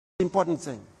Important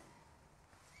thing.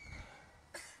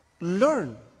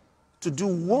 Learn to do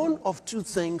one of two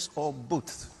things or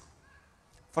both.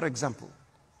 For example,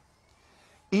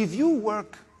 if you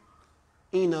work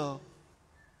in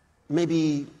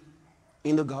maybe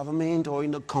in the government or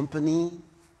in a company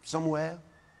somewhere,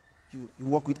 you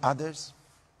work with others,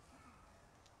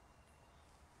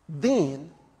 then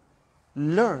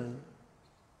learn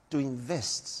to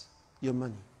invest your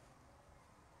money.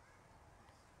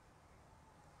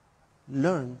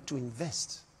 Learn to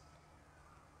invest.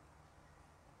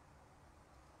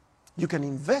 You can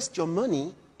invest your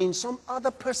money in some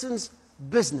other person's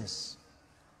business.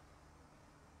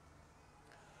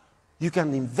 You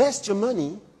can invest your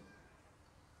money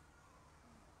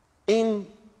in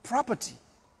property.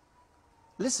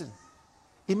 Listen,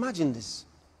 imagine this.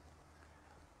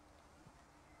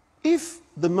 If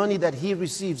the money that he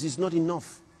receives is not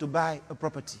enough to buy a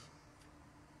property,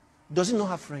 does he not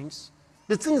have friends?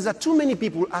 The thing is that too many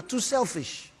people are too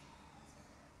selfish.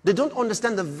 They don't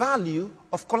understand the value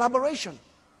of collaboration.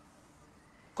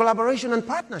 Collaboration and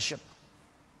partnership.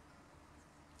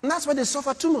 And that's why they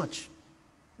suffer too much.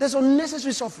 There's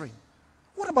unnecessary suffering.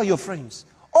 What about your friends?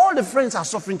 All the friends are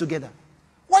suffering together.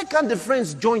 Why can't the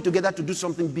friends join together to do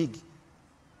something big?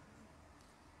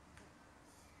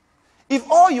 If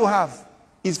all you have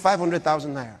is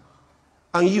 500,000 naira,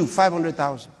 and you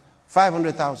 500,000,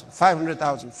 500,000,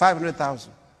 500,000,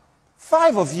 500,000,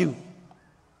 5 of you,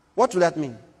 what will that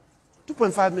mean?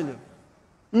 2.5 million.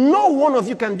 No one of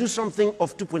you can do something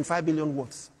of 2.5 billion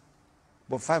worth,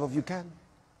 but 5 of you can.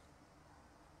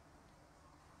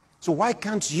 So why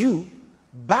can't you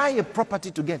buy a property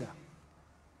together?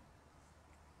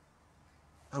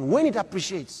 And when it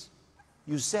appreciates,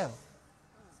 you sell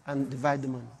and divide the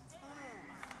money.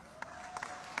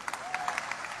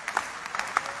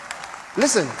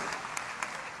 Listen,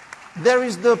 there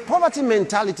is the poverty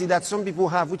mentality that some people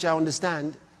have, which I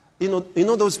understand. You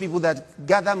know those people that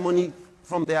gather money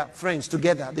from their friends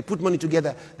together. They put money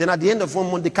together. Then at the end of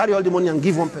 1 month, they carry all the money and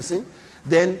give one person.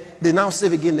 Then they now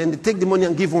save again. Then they take the money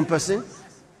and give one person.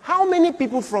 How many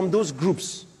people from those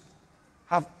groups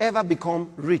have ever become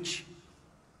rich?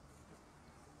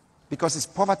 Because it's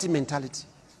poverty mentality.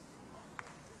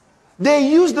 They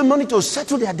use the money to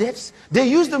settle their debts. They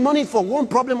use the money for one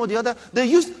problem or the other.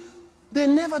 They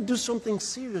never do something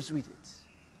serious with it.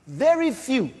 Very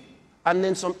few. And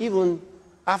then some even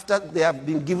after they have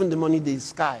been given the money, they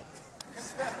sky.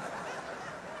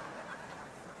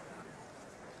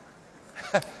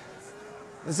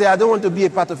 They say, I don't want to be a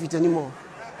part of it anymore.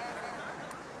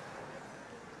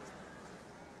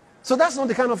 So that's not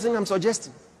the kind of thing I'm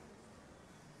suggesting.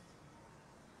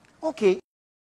 Okay.